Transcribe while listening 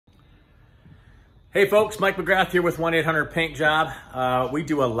Hey folks, Mike McGrath here with 1-800 Paint Job. We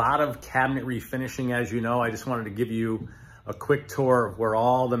do a lot of cabinet refinishing, as you know. I just wanted to give you a quick tour of where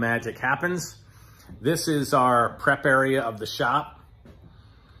all the magic happens. This is our prep area of the shop.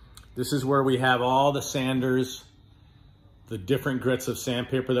 This is where we have all the sanders, the different grits of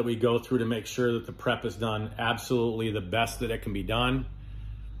sandpaper that we go through to make sure that the prep is done absolutely the best that it can be done.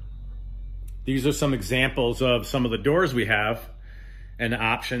 These are some examples of some of the doors we have and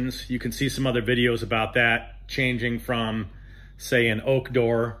options. You can see some other videos about that, changing from, say, an oak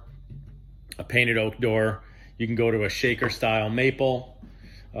door, a painted oak door. You can go to a shaker style maple.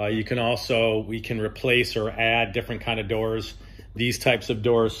 We can replace or add different kind of doors. These types of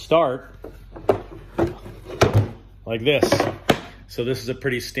doors start like this. So this is a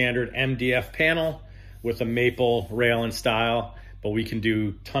pretty standard MDF panel with a maple rail and style, but we can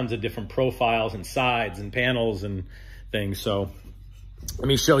do tons of different profiles and sides and panels and things. So let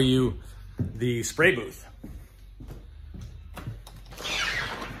me show you the spray booth.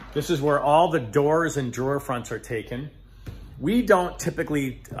 This is where all the doors and drawer fronts are taken. We don't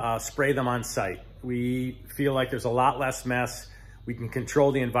typically spray them on site. We feel like there's a lot less mess. We can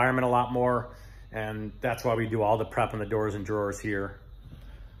control the environment a lot more, and that's why we do all the prep on the doors and drawers here.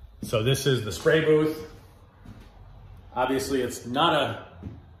 So this is the spray booth. Obviously, it's not a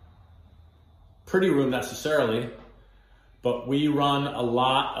pretty room necessarily, but we run a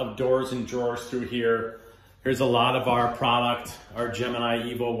lot of doors and drawers through here. Here's a lot of our product, our Gemini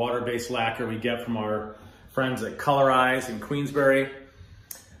Evo water-based lacquer we get from our friends at Colorize in Queensbury.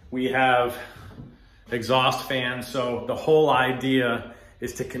 We have exhaust fans, so the whole idea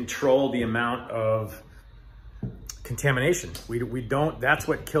is to control the amount of contamination. That's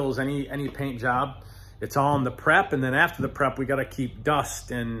what kills any paint job. It's all in the prep, and then after the prep, we gotta keep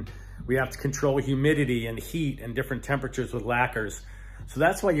dust, and we have to control humidity and heat and different temperatures with lacquers. So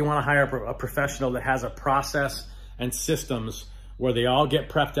that's why you wanna hire a professional that has a process and systems where they all get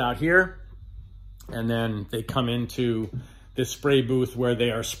prepped out here, and then they come into this spray booth where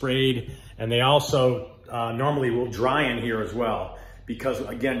they are sprayed, and they also normally will dry in here as well, because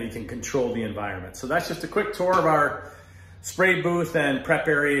again, we can control the environment. So that's just a quick tour of our spray booth and prep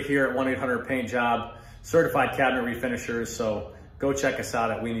area here at 1-800 Paint Job, certified cabinet refinishers. So go check us out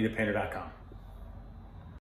at weneedapainter.com.